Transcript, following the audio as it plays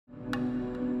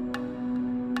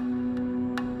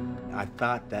I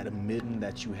thought that admitting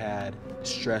that you had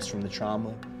stress from the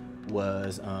trauma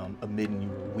was admitting you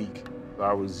were weak.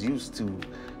 I was used to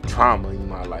trauma in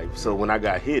my life, so when I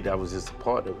got hit, that was just a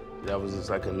part of it. That was just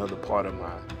like another part of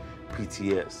my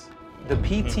PTS. The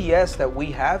PTS that we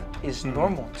have is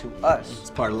normal to us. It's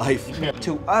part of life.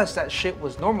 To us, that shit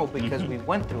was normal because we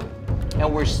went through it,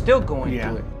 and we're still going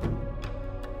through it.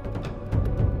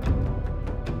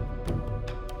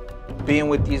 Being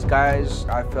with these guys,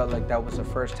 I felt like that was the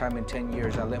first time in 10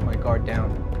 years I let my guard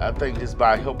down. I think just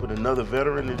by helping another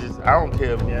veteran, I don't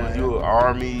care if you're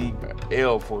Army,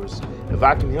 Air Force, if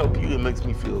I can help you, it makes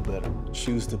me feel better.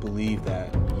 Choose to believe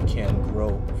that you can grow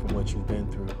from what you've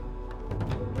been through.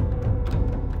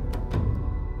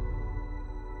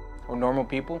 Or normal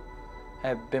people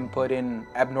have been put in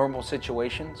abnormal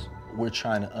situations. We're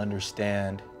trying to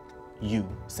understand you.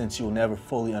 Since you'll never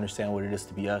fully understand what it is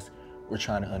to be us, we're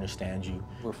trying to understand you.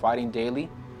 We're fighting daily,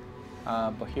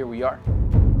 but here we are.